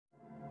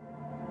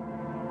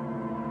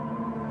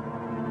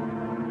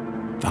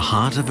the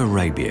heart of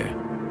Arabia.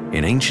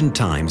 In ancient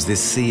times,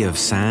 this sea of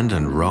sand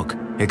and rock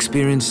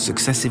experienced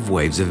successive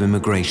waves of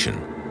immigration,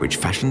 which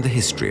fashioned the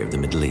history of the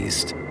Middle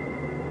East.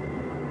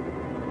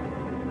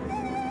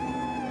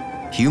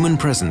 Human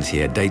presence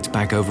here dates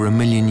back over 1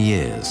 million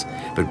years,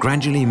 but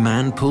gradually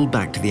man pulled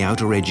back to the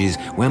outer edges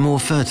where more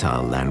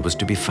fertile land was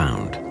to be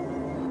found.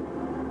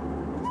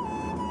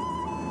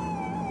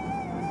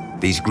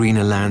 These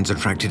greener lands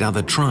attracted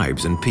other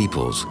tribes and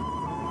peoples: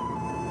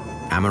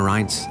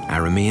 Amorites,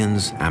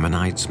 Arameans,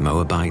 Ammonites,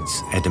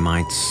 Moabites,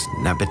 Edomites,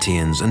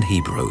 Nabateans, and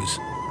Hebrews.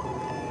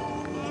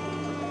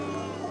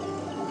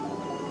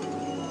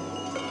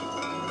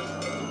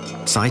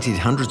 Cited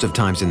hundreds of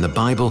times in the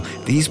Bible,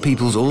 these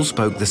peoples all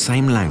spoke the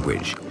same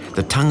language,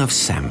 the tongue of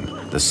Sem,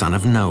 the son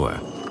of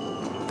Noah.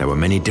 There were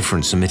many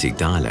different Semitic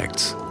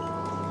dialects.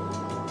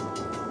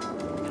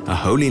 A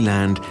holy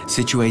land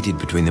situated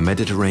between the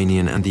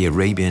Mediterranean and the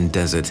Arabian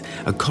desert,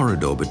 a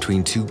corridor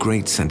between two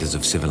great centers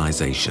of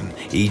civilization,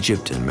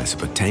 Egypt and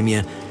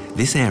Mesopotamia.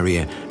 This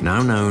area,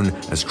 now known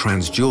as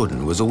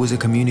Transjordan, was always a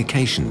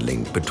communication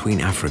link between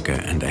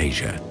Africa and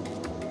Asia.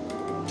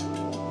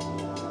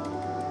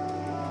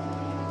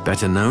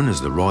 Better known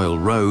as the Royal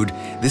Road,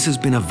 this has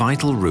been a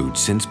vital route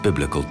since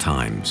biblical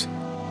times.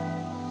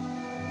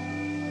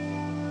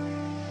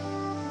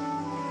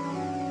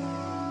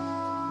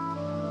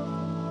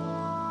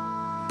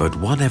 But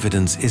what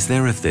evidence is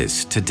there of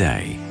this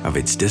today, of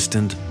its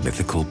distant,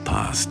 mythical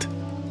past?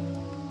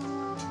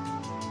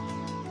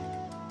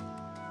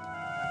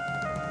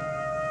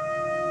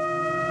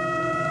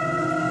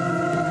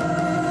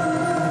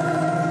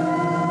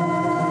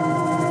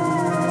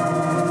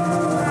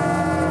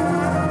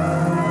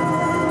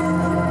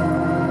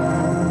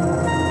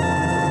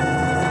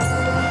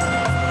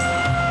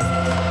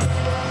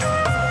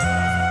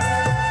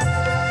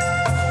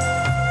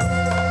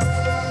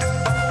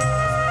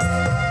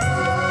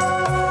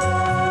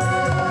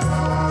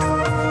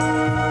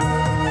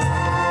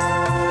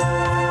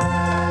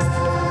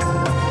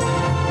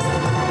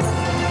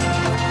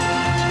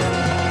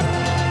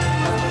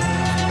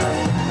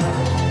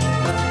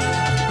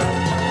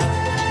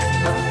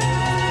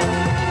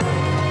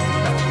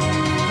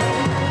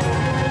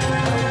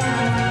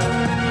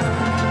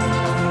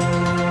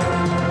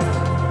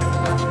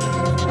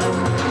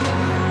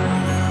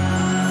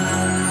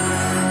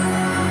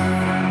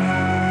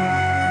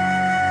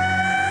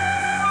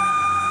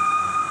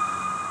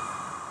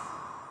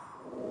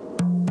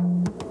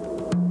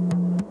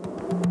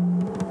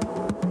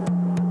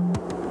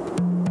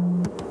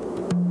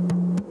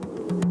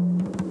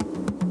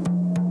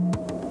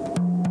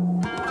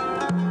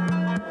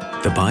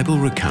 The Bible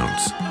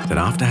recounts that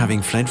after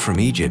having fled from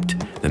Egypt,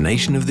 the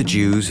nation of the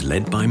Jews,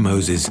 led by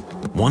Moses,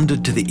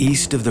 wandered to the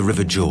east of the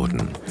river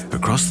Jordan,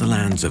 across the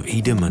lands of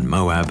Edom and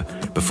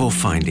Moab, before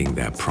finding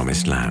their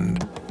promised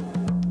land.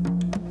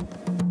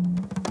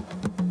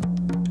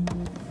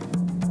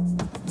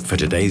 For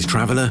today's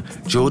traveler,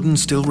 Jordan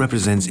still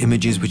represents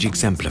images which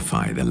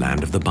exemplify the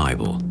land of the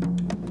Bible.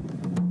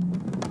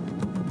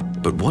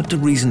 But what do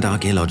recent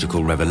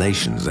archaeological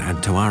revelations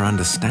add to our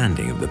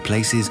understanding of the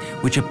places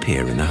which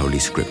appear in the Holy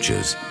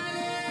Scriptures?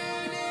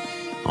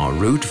 En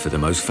route for the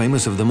most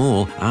famous of them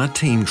all, our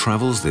team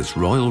travels this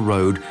royal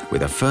road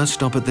with a first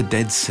stop at the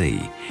Dead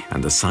Sea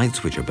and the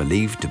sites which are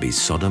believed to be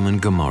Sodom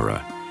and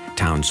Gomorrah,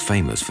 towns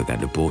famous for their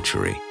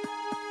debauchery.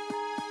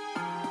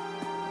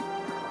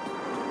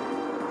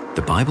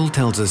 The Bible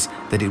tells us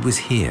that it was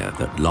here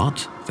that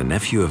Lot, the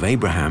nephew of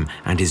Abraham,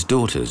 and his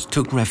daughters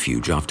took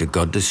refuge after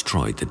God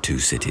destroyed the two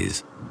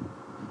cities.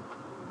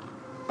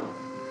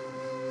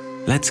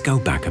 Let's go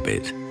back a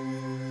bit.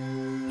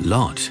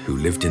 Lot, who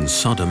lived in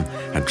Sodom,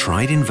 had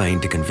tried in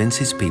vain to convince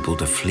his people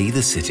to flee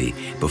the city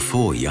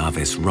before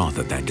Yahweh's wrath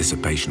at their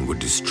dissipation would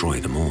destroy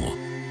them all.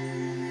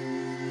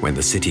 When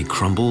the city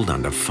crumbled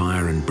under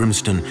fire and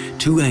brimstone,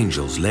 two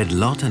angels led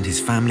Lot and his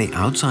family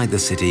outside the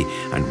city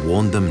and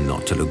warned them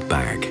not to look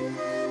back.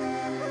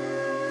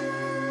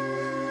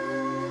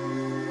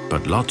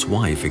 But Lot's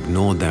wife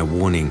ignored their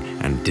warning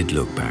and did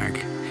look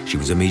back. She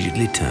was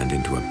immediately turned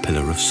into a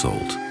pillar of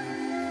salt.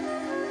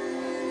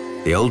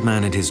 The old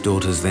man and his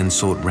daughters then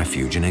sought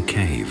refuge in a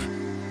cave.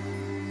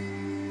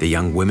 The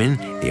young women,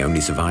 the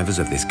only survivors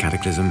of this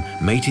cataclysm,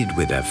 mated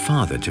with their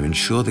father to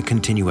ensure the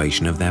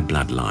continuation of their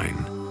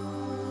bloodline.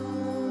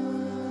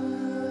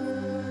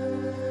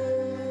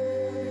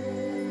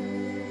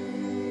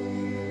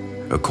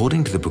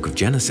 According to the book of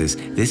Genesis,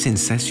 this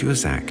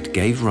incestuous act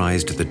gave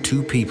rise to the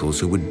two peoples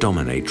who would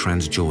dominate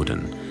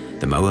Transjordan,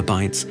 the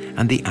Moabites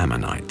and the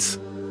Ammonites.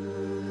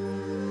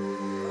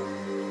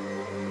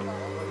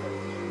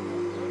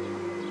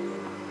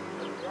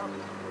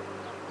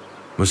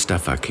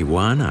 Mustafa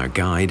Kiwan, our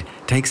guide,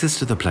 takes us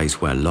to the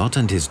place where Lot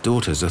and his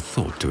daughters are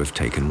thought to have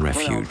taken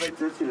refuge.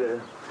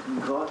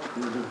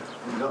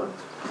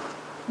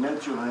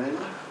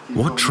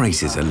 What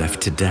traces are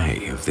left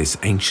today of this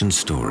ancient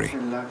story?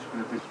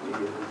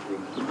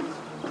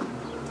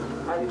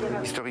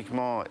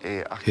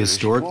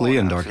 Historically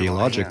and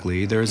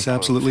archaeologically, there is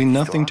absolutely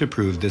nothing to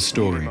prove this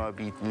story.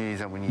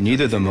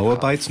 Neither the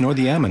Moabites nor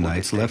the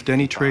Ammonites left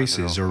any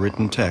traces or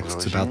written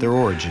texts about their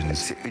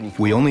origins.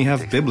 We only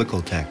have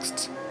biblical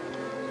texts.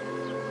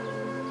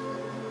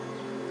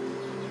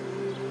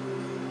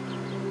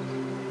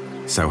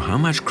 So how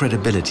much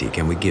credibility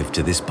can we give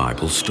to this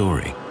Bible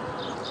story?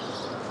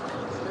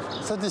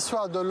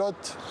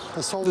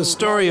 The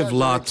story of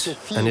Lot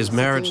and his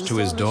marriage to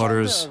his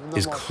daughters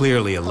is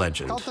clearly a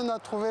legend.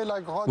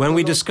 When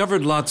we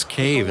discovered Lot's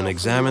cave and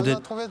examined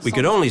it, we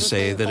could only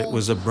say that it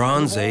was a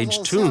Bronze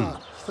Age tomb,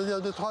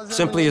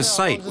 simply a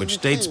site which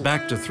dates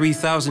back to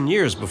 3,000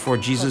 years before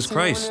Jesus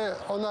Christ.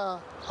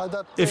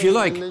 If you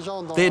like,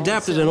 they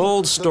adapted an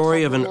old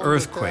story of an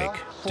earthquake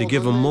to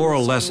give a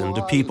moral lesson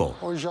to people.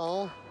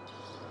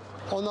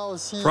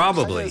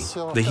 Probably,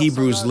 the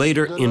Hebrews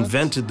later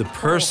invented the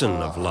person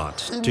of Lot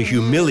to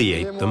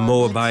humiliate the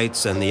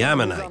Moabites and the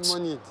Ammonites,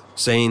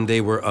 saying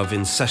they were of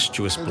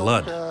incestuous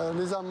blood.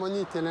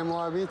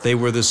 They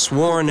were the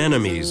sworn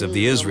enemies of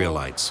the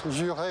Israelites,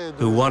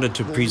 who wanted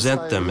to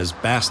present them as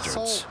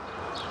bastards.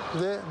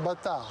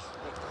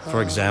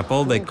 For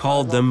example, they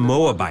called them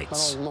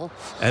Moabites,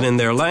 and in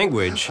their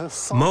language,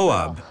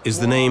 Moab is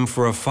the name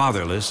for a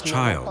fatherless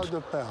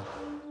child.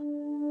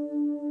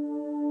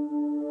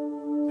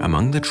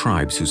 Among the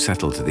tribes who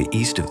settled to the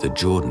east of the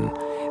Jordan,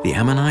 the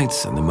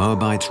Ammonites and the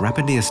Moabites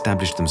rapidly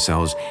established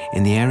themselves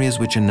in the areas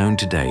which are known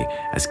today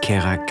as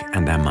Kerak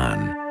and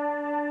Amman.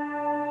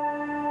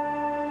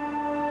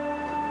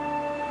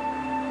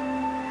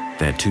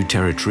 Their two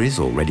territories,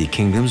 already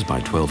kingdoms by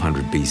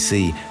 1200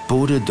 BC,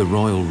 bordered the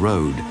royal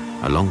road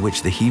along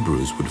which the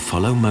Hebrews would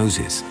follow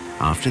Moses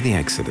after the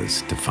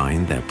Exodus to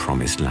find their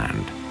promised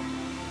land.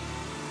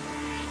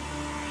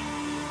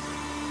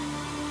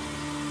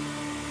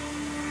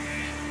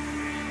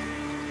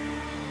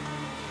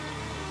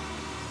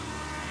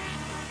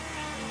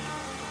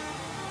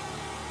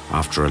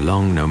 After a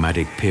long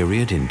nomadic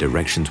period in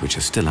directions which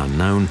are still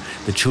unknown,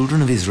 the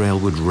children of Israel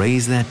would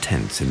raise their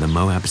tents in the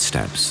Moab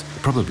steppes,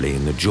 probably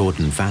in the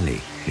Jordan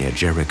Valley near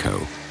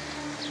Jericho.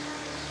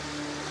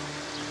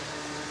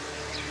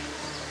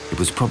 It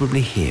was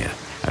probably here,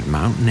 at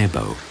Mount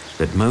Nebo,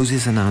 that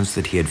Moses announced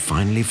that he had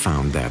finally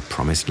found their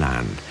promised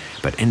land,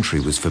 but entry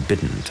was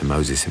forbidden to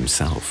Moses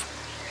himself.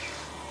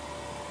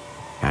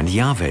 And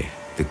Yahweh,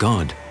 the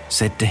God,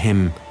 said to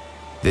him,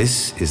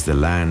 "This is the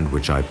land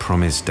which I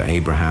promised to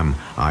Abraham,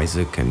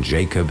 Isaac, and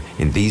Jacob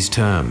in these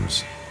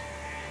terms.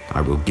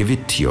 I will give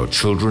it to your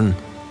children.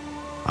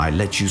 I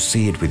let you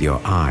see it with your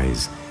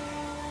eyes,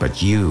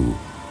 but you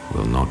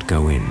will not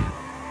go in."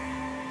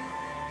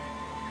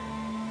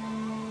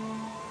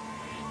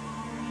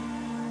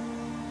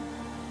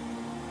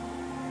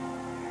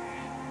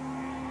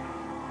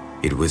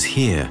 It was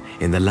here,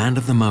 in the land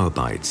of the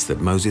Moabites,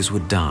 that Moses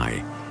would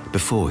die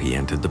before he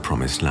entered the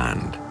promised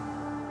land.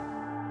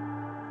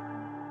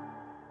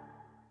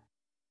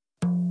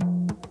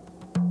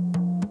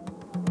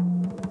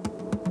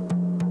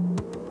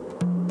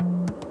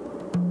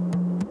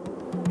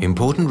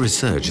 Important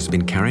research has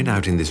been carried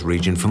out in this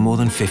region for more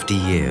than 50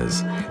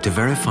 years to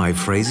verify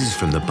phrases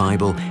from the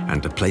Bible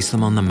and to place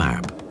them on the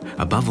map.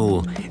 Above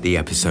all, the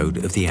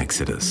episode of the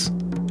Exodus.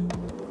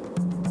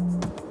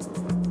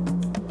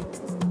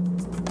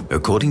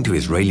 According to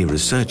Israeli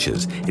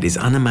researchers, it is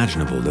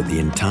unimaginable that the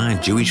entire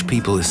Jewish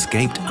people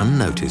escaped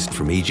unnoticed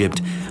from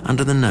Egypt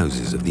under the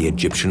noses of the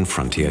Egyptian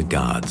frontier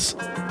guards.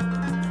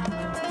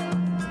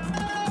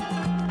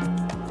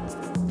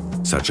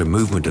 Such a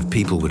movement of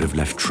people would have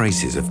left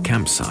traces of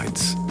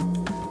campsites.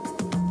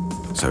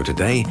 So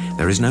today,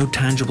 there is no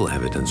tangible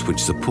evidence which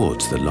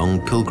supports the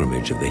long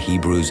pilgrimage of the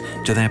Hebrews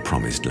to their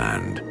promised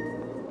land.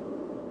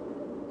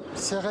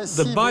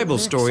 The Bible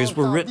stories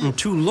were written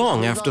too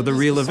long after the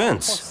real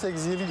events.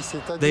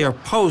 They are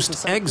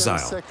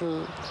post-exile,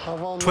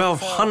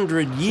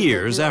 1,200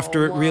 years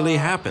after it really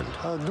happened.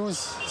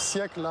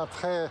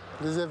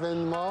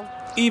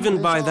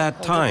 Even by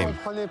that time,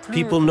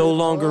 people no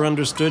longer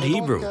understood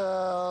Hebrew.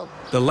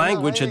 The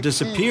language had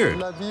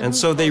disappeared, and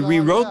so they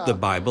rewrote the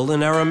Bible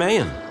in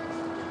Aramaean.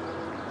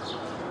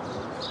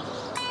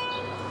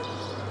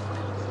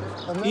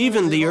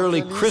 Even the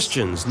early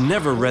Christians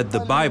never read the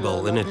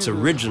Bible in its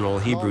original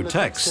Hebrew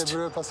text.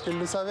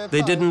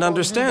 They didn't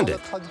understand it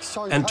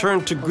and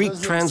turned to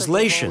Greek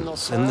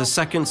translations in the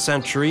 2nd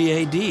century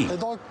AD.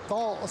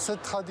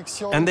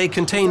 And they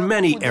contain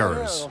many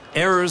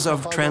errors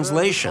of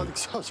translation.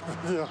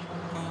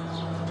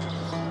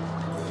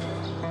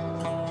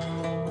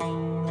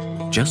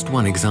 Just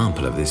one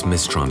example of this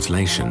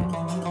mistranslation.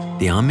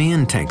 The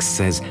Armenian text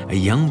says a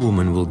young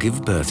woman will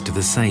give birth to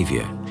the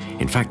Savior.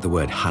 In fact, the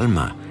word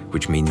halma,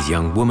 which means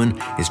young woman,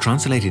 is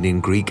translated in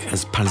Greek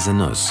as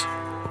palzenos,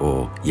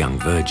 or young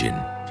virgin.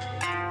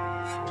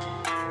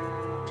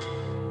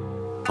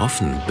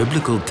 Often,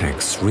 biblical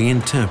texts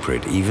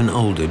reinterpret even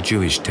older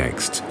Jewish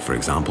texts. For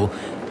example,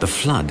 the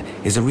flood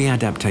is a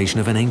readaptation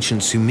of an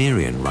ancient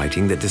Sumerian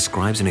writing that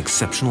describes an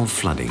exceptional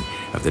flooding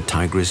of the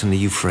Tigris and the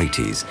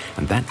Euphrates,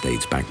 and that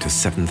dates back to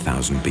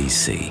 7000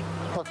 BC.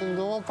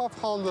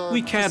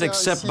 We can't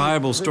accept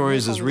Bible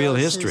stories as real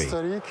history,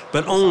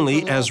 but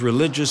only as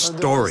religious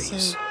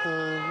stories,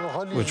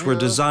 which were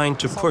designed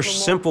to push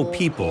simple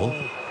people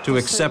to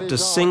accept a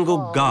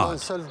single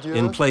God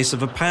in place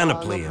of a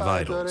panoply of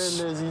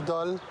idols.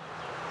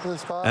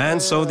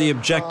 And so the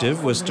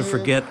objective was to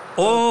forget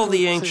all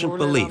the ancient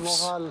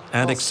beliefs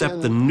and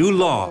accept the new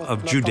law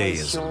of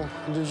Judaism.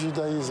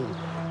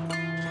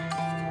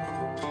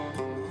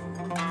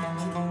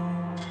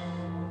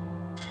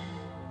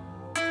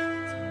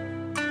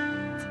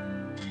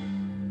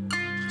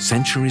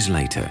 Centuries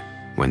later,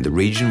 when the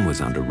region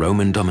was under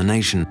Roman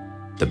domination,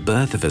 the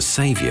birth of a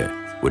savior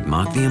would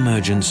mark the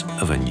emergence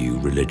of a new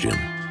religion.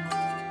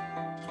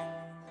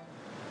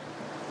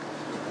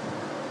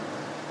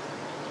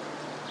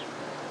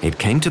 It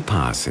came to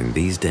pass in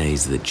these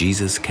days that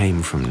Jesus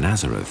came from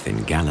Nazareth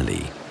in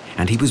Galilee,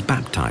 and he was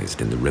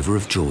baptized in the river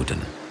of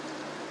Jordan.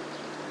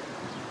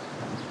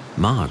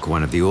 Mark,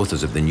 one of the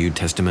authors of the New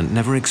Testament,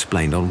 never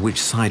explained on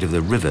which side of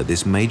the river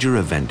this major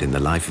event in the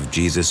life of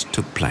Jesus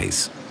took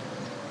place.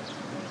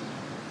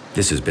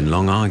 This has been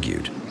long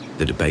argued.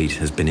 The debate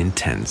has been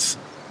intense.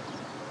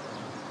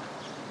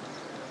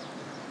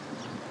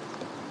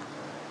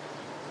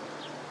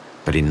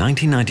 But in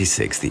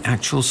 1996, the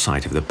actual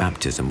site of the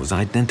baptism was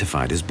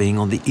identified as being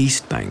on the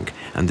east bank,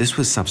 and this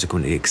was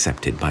subsequently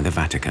accepted by the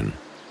Vatican.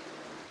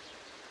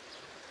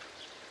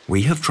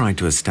 We have tried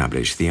to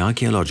establish the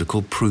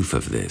archaeological proof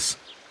of this.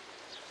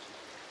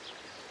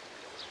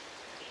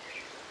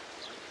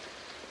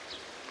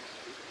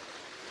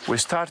 We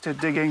started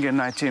digging in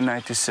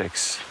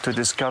 1996 to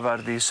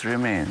discover these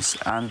remains,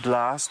 and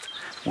last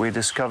we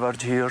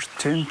discovered here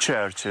 10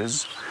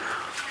 churches,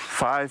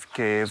 5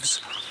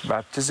 caves,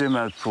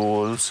 baptismal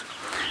pools,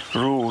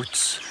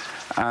 roots,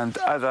 and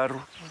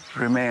other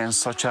remains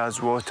such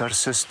as water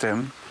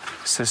system,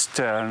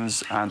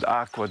 cisterns, and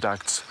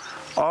aqueducts.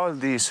 All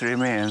these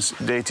remains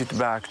dated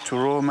back to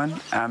Roman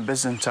and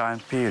Byzantine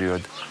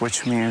period,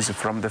 which means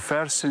from the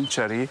 1st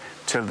century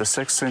till the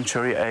 6th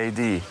century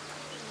AD.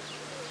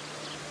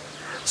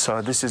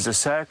 So this is a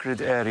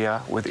sacred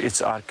area with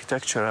its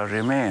architectural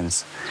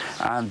remains.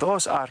 And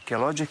those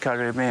archaeological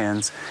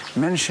remains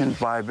mentioned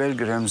by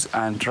pilgrims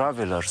and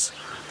travelers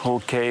who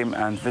came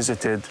and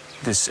visited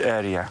this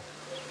area.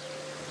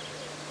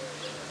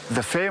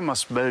 The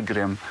famous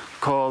pilgrim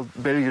called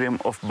Pilgrim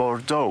of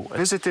Bordeaux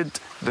visited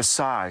the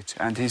site,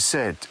 and he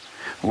said,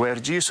 where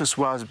Jesus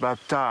was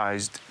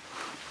baptized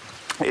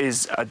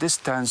is a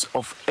distance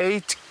of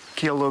 8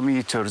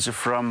 kilometers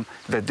from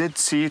the Dead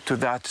Sea to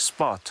that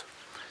spot.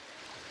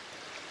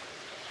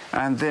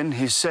 And then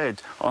he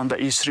said, on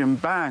the eastern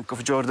bank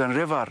of Jordan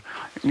River,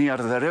 near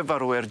the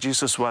river where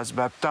Jesus was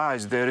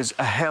baptized, there is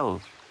a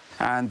hill.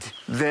 And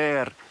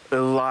there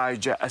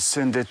Elijah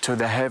ascended to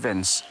the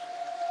heavens.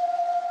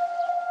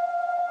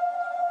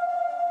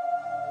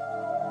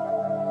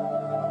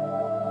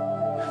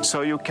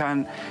 So you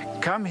can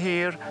come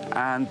here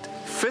and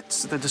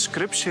fits the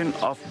description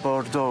of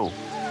Bordeaux.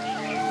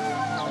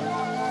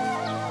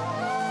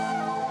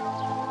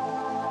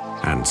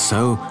 And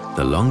so,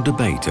 the long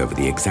debate over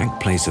the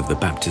exact place of the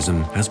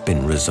baptism has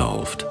been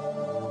resolved.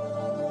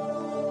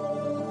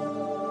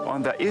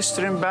 On the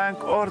eastern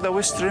bank or the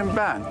western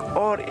bank,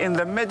 or in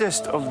the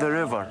midst of the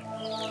river.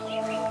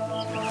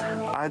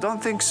 I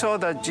don't think so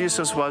that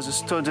Jesus was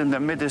stood in the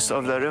midst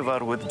of the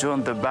river with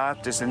John the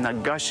Baptist in a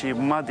gushy,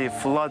 muddy,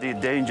 floody,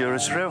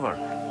 dangerous river.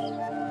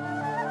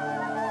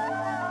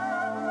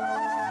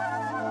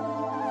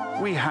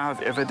 We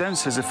have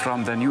evidences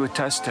from the New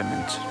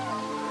Testament.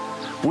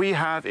 We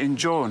have in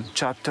John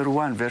chapter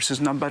 1,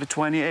 verses number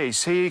 28,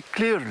 say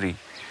clearly,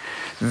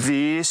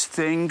 these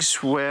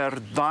things were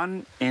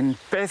done in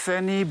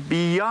Bethany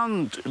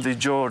beyond the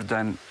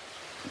Jordan.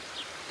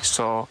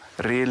 So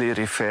really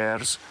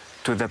refers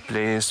to the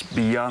place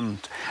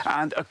beyond.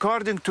 And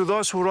according to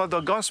those who wrote the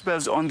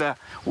Gospels on the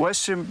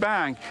western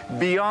bank,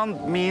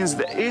 beyond means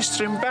the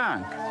eastern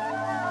bank.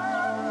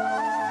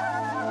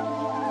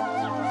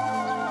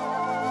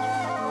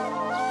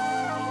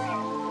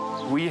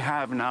 We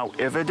have now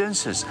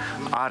evidences,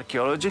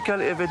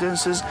 archaeological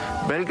evidences,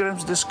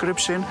 pilgrim's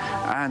description,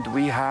 and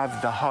we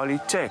have the holy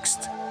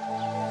text.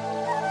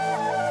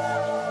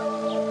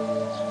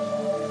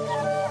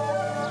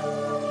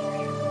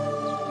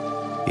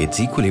 It's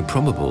equally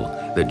probable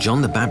that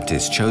John the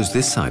Baptist chose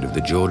this side of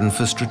the Jordan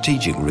for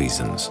strategic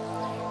reasons.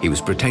 He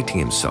was protecting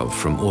himself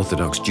from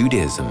Orthodox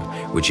Judaism,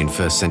 which in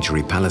first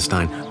century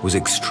Palestine was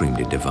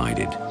extremely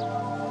divided.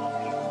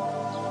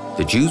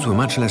 The Jews were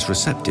much less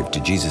receptive to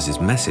Jesus'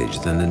 message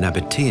than the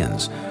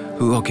Nabateans,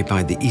 who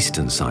occupied the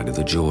eastern side of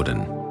the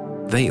Jordan.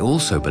 They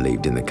also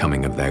believed in the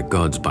coming of their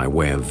gods by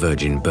way of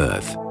virgin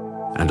birth,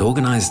 and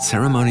organized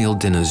ceremonial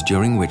dinners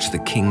during which the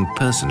king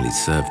personally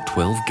served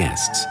 12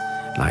 guests,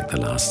 like the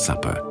Last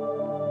Supper.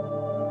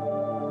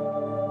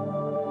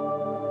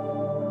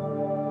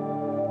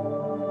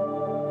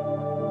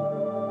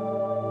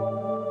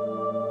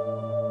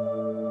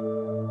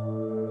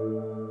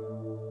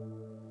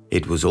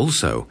 It was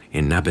also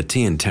in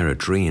Nabatean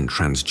territory in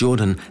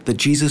Transjordan that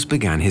Jesus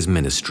began his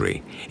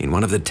ministry, in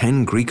one of the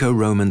 10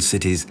 Greco-Roman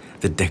cities,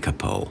 the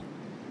Decapole.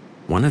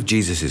 One of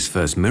Jesus'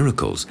 first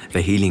miracles,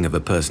 the healing of a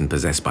person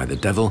possessed by the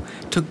devil,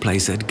 took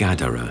place at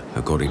Gadara,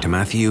 according to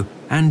Matthew,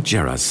 and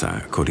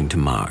Gerasa, according to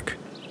Mark.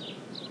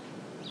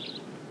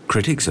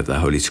 Critics of the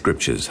Holy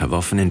Scriptures have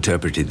often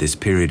interpreted this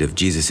period of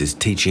Jesus'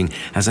 teaching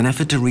as an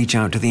effort to reach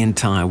out to the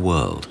entire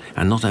world,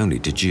 and not only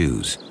to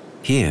Jews.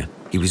 Here,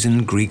 he was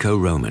in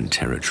Greco-Roman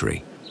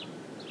territory.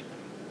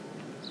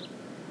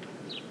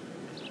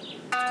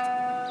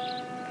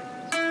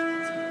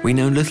 We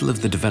know little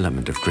of the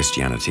development of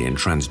Christianity in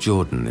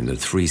Transjordan in the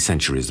 3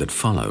 centuries that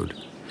followed,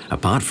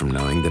 apart from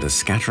knowing that a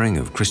scattering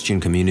of Christian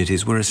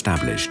communities were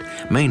established,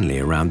 mainly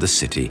around the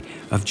city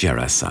of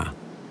Gerasa.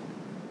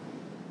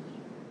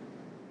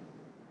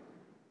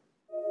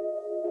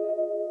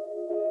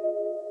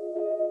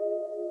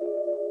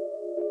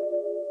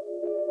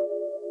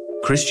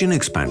 Christian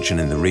expansion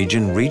in the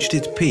region reached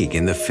its peak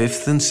in the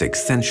 5th and 6th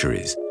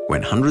centuries,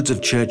 when hundreds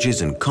of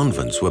churches and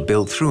convents were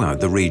built throughout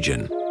the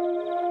region.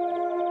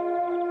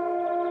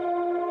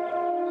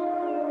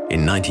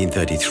 In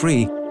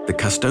 1933, the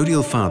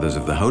custodial fathers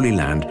of the Holy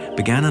Land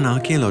began an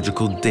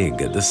archaeological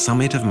dig at the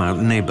summit of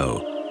Mount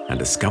Nebo and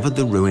discovered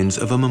the ruins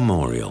of a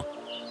memorial.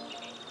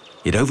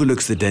 It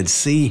overlooks the Dead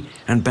Sea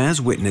and bears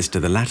witness to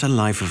the latter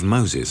life of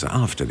Moses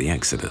after the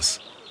Exodus.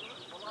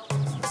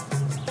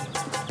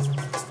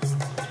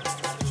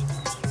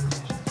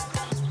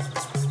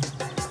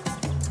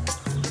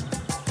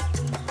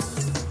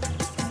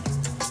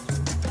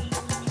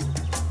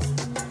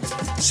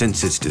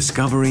 Since its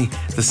discovery,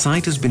 the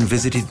site has been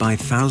visited by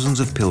thousands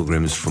of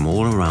pilgrims from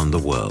all around the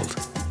world.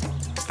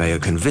 They are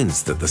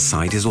convinced that the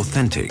site is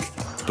authentic,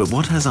 but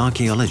what has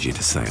archaeology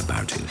to say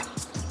about it?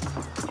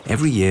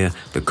 Every year,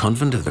 the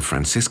convent of the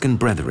Franciscan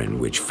Brethren,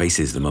 which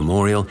faces the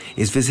memorial,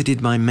 is visited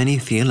by many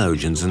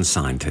theologians and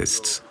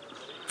scientists.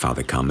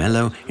 Father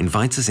Carmelo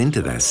invites us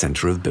into their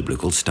Center of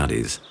Biblical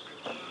Studies.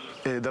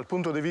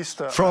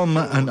 From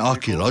an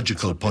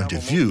archaeological point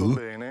of view,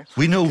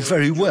 we know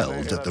very well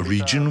that the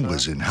region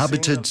was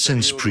inhabited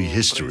since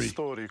prehistory.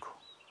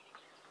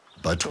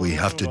 But we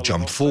have to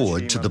jump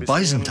forward to the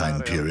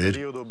Byzantine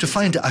period to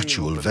find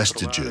actual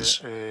vestiges.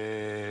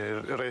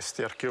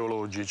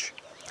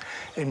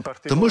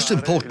 The most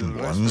important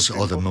ones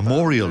are the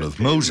memorial of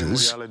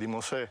Moses,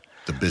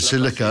 the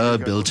basilica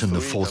built in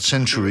the 4th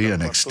century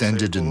and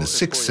extended in the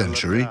 6th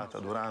century,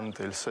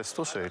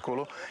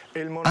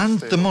 and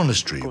the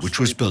monastery which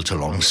was built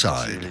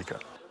alongside.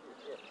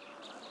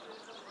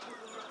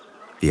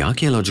 The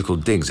archaeological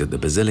digs at the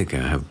basilica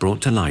have brought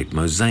to light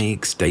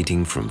mosaics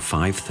dating from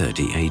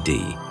 530 AD.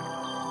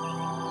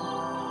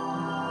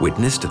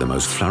 Witness to the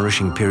most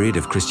flourishing period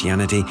of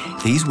Christianity,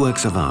 these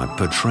works of art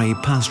portray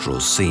pastoral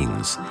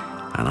scenes,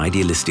 an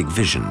idealistic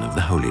vision of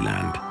the Holy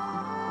Land.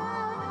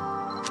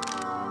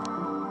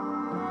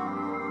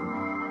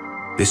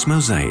 This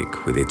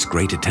mosaic, with its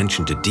great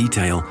attention to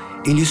detail,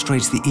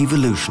 illustrates the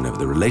evolution of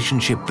the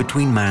relationship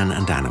between man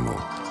and animal,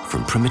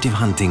 from primitive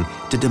hunting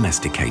to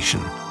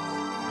domestication.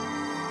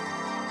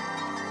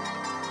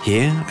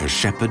 Here, a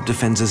shepherd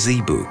defends a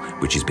zebu,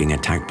 which is being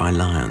attacked by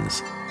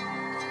lions.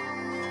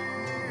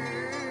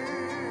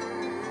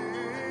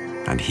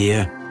 And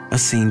here, a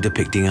scene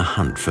depicting a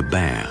hunt for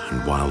bear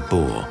and wild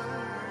boar.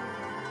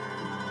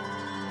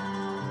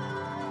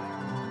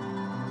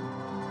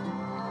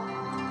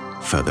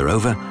 Further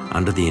over,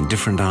 under the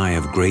indifferent eye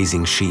of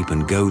grazing sheep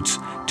and goats,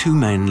 2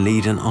 men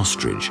lead an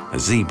ostrich, a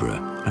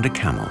zebra, and a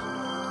camel.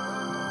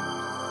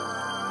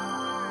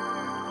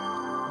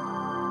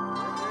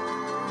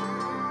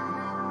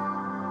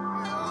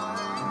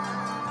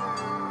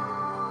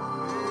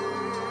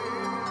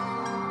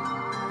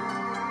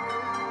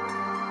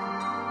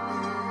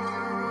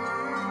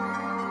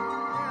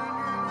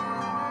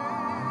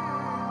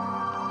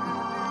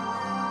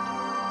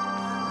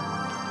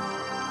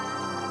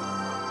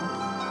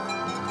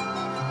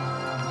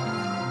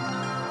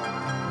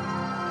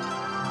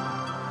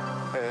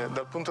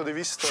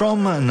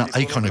 From an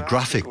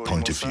iconographic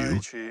point of view,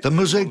 the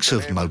mosaics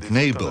of Mount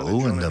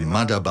Nebo and the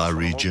Madaba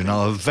region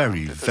are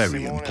very,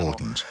 very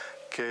important.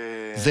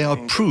 They are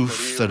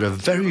proof that a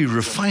very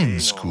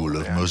refined school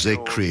of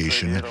mosaic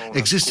creation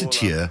existed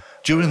here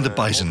during the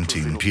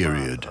Byzantine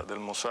period.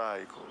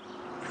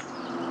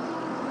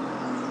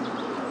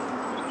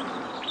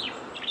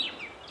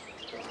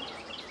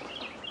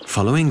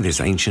 Following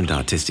this ancient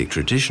artistic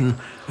tradition,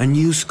 a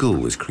new school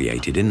was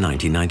created in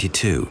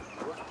 1992.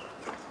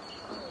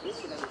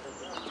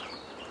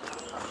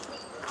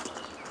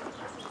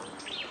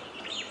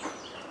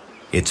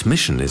 Its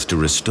mission is to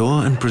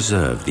restore and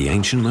preserve the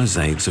ancient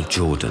mosaics of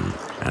Jordan,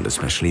 and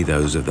especially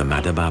those of the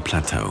Madaba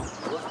Plateau.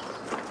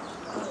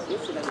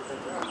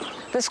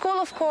 The The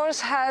school, of course,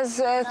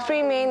 has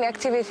three main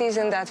activities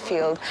in that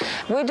field.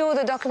 We do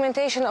the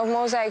documentation of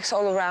mosaics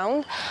all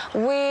around.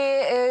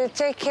 We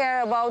take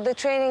care about the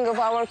training of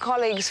our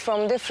colleagues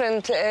from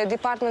different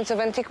departments of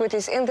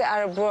antiquities in the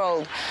Arab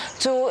world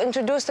to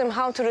introduce them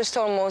how to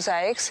restore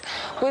mosaics.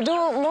 We do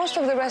most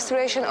of the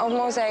restoration of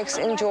mosaics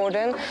in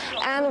Jordan,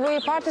 and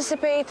we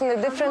participate in the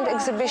different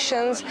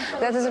exhibitions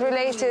that is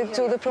related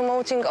to the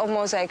promoting of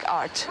mosaic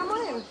art.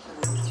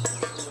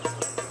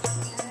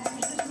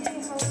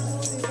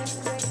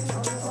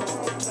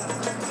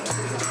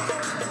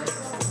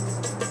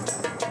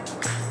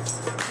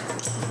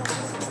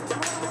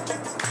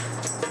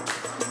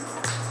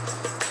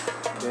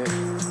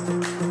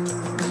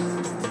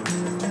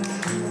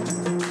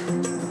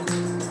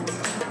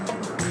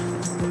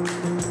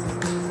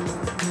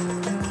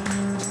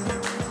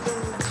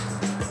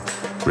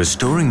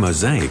 Restoring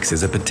mosaics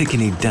is a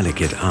particularly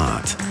delicate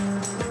art.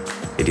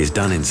 It is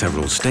done in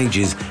several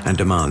stages and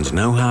demands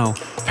know-how,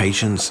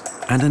 patience,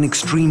 and an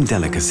extreme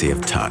delicacy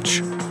of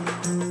touch.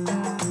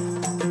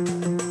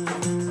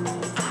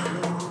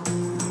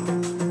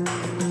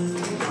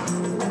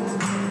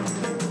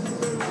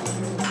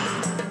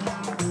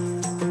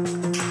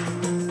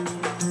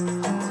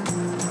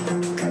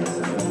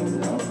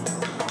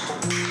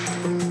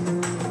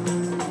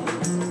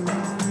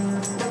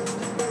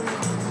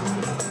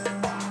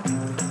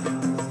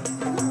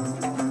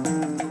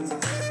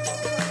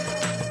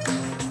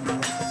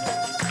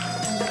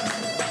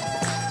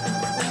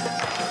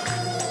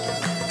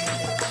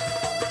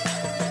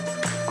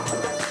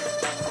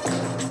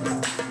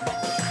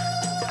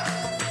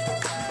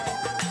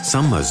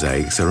 Some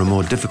mosaics are a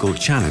more difficult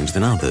challenge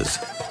than others.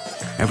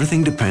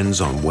 Everything depends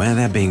on where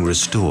they're being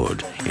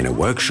restored, in a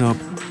workshop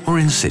or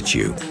in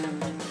situ.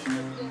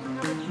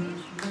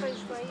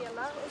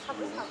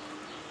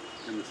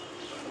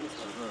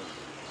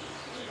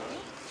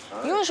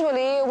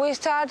 Usually, we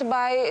start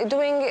by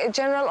doing a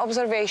general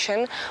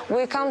observation.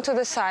 We come to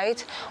the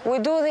site, we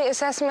do the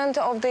assessment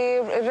of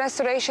the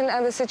restoration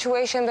and the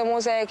situation the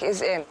mosaic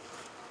is in.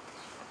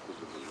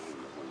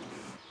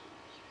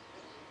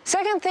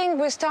 Second thing,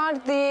 we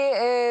start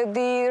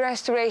the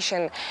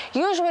restoration.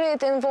 Usually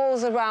it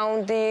involves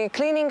around the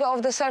cleaning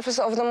of the surface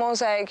of the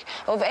mosaic,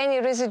 of any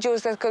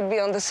residues that could be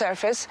on the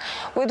surface.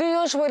 We do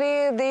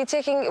usually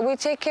we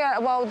take care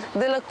about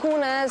the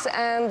lacunas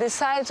and the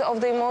sides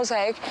of the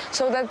mosaic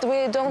so that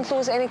we don't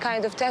lose any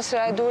kind of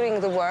tessera during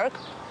the work.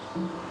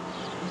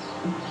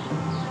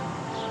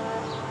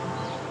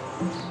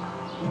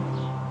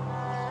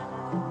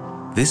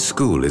 This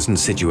school isn't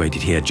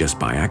situated here just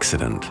by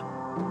accident.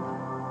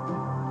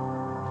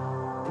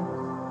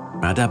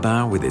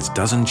 Madaba, with its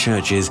dozen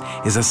churches,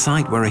 is a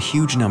site where a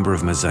huge number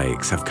of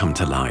mosaics have come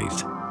to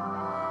light.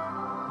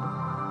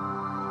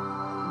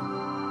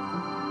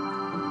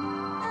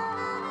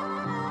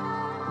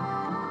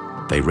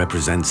 They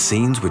represent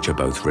scenes which are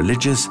both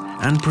religious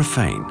and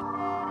profane,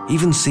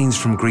 even scenes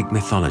from Greek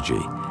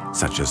mythology,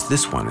 such as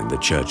this one in the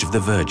Church of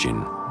the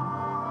Virgin.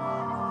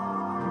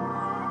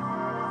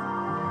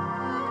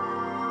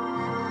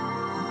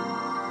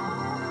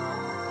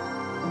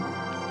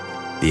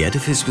 The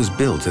edifice was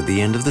built at the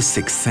end of the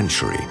 6th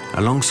century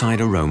alongside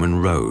a Roman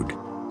road.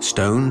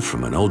 Stone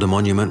from an older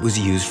monument was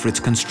used for its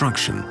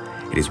construction.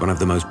 It is one of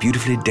the most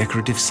beautifully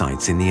decorative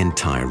sites in the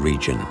entire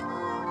region.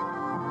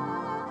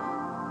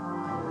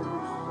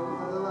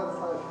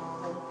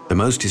 The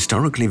most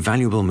historically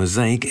valuable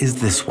mosaic is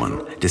this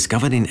one,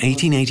 discovered in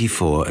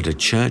 1884 at a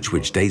church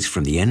which dates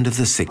from the end of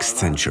the 6th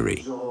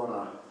century.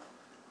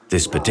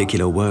 This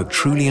particular work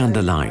truly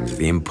underlines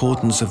the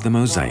importance of the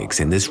mosaics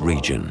in this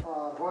region.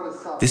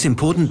 This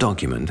important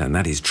document, and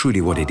that is truly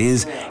what it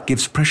is,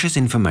 gives precious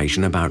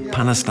information about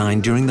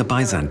Palestine during the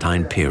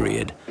Byzantine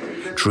period.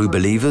 True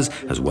believers,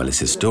 as well as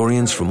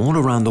historians from all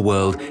around the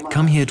world,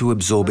 come here to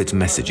absorb its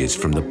messages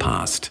from the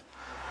past.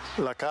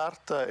 The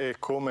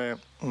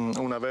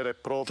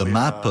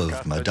map of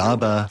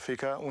Madaba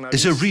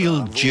is a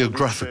real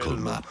geographical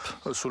map.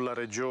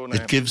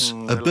 It gives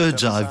a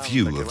bird's-eye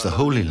view of the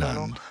Holy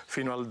Land,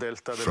 from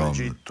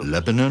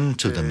Lebanon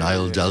to the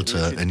Nile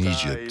Delta and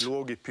Egypt.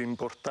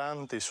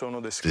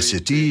 The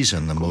cities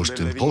and the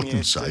most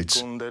important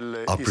sites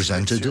are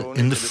presented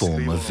in the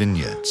form of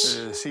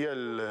vignettes,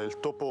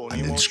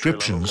 and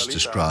inscriptions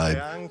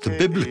describe the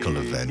biblical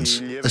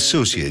events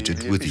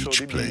associated with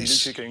each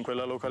place.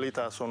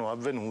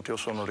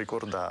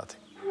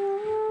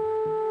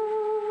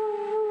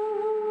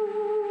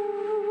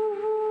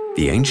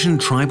 The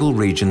ancient tribal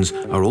regions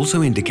are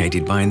also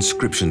indicated by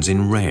inscriptions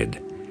in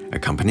red,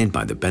 accompanied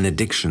by the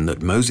benediction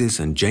that Moses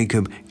and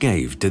Jacob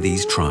gave to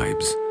these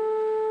tribes.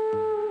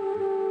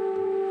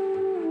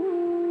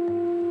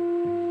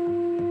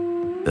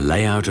 The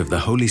layout of the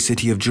holy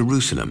city of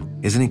Jerusalem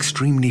is an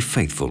extremely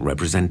faithful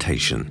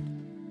representation.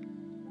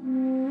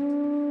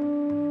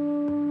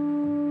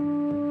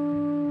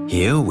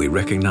 Here we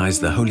recognize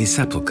the Holy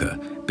Sepulchre,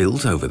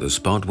 built over the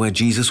spot where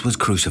Jesus was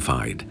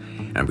crucified,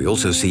 and we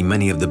also see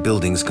many of the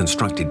buildings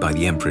constructed by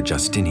the Emperor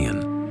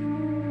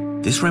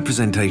Justinian. This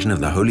representation of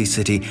the Holy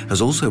City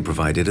has also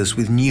provided us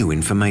with new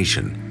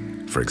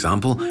information. For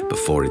example,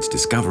 before its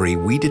discovery,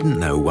 we didn't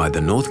know why the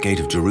north gate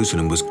of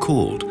Jerusalem was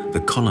called the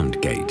Columned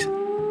Gate.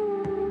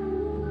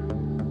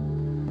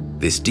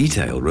 This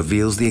detail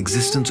reveals the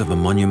existence of a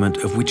monument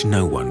of which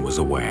no one was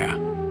aware.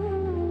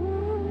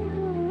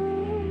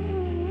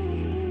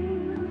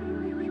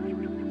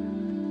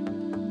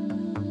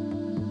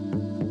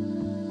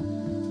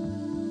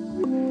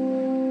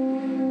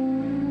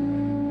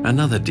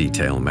 Another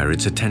detail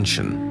merits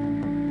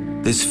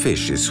attention. This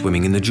fish is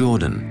swimming in the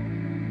Jordan,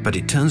 but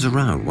it turns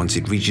around once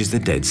it reaches the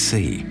Dead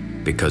Sea,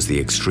 because the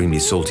extremely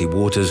salty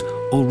waters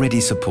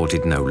already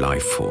supported no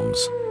life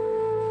forms.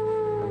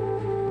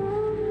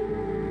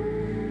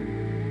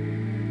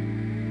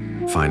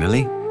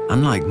 Finally,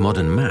 unlike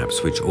modern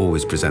maps which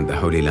always present the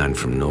Holy Land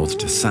from north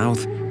to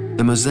south,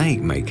 the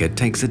mosaic maker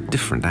takes a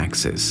different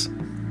axis.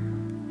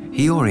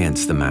 He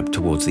orients the map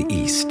towards the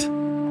east.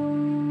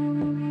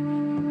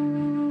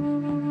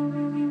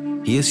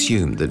 He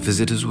assumed that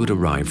visitors would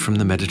arrive from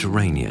the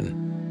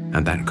Mediterranean,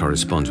 and that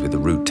corresponds with the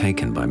route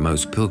taken by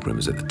most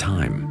pilgrims at the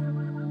time.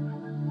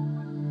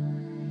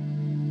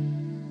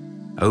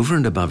 Over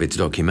and above its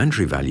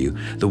documentary value,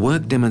 the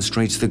work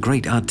demonstrates the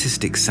great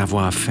artistic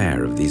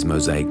savoir-faire of these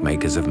mosaic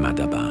makers of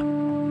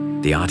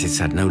Madaba. The artists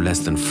had no less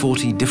than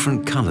 40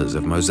 different colors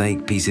of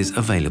mosaic pieces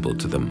available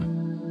to them.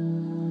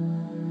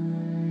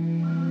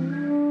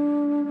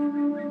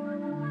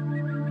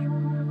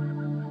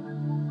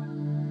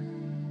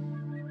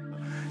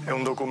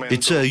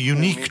 It's a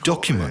unique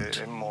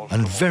document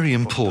and very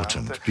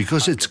important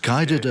because it's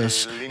guided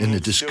us in the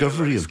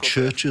discovery of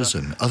churches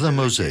and other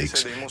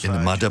mosaics in the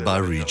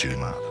Madaba region.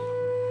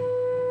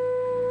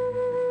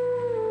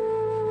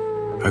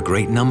 A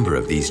great number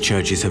of these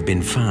churches have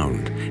been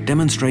found,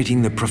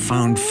 demonstrating the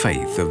profound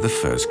faith of the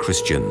first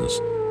Christians.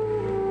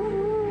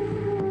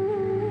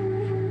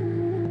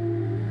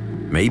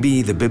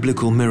 Maybe the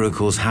biblical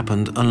miracles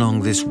happened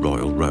along this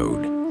royal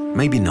road,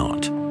 maybe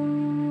not.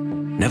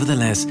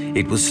 Nevertheless,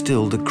 it was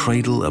still the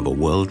cradle of a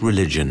world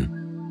religion,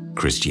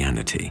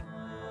 Christianity.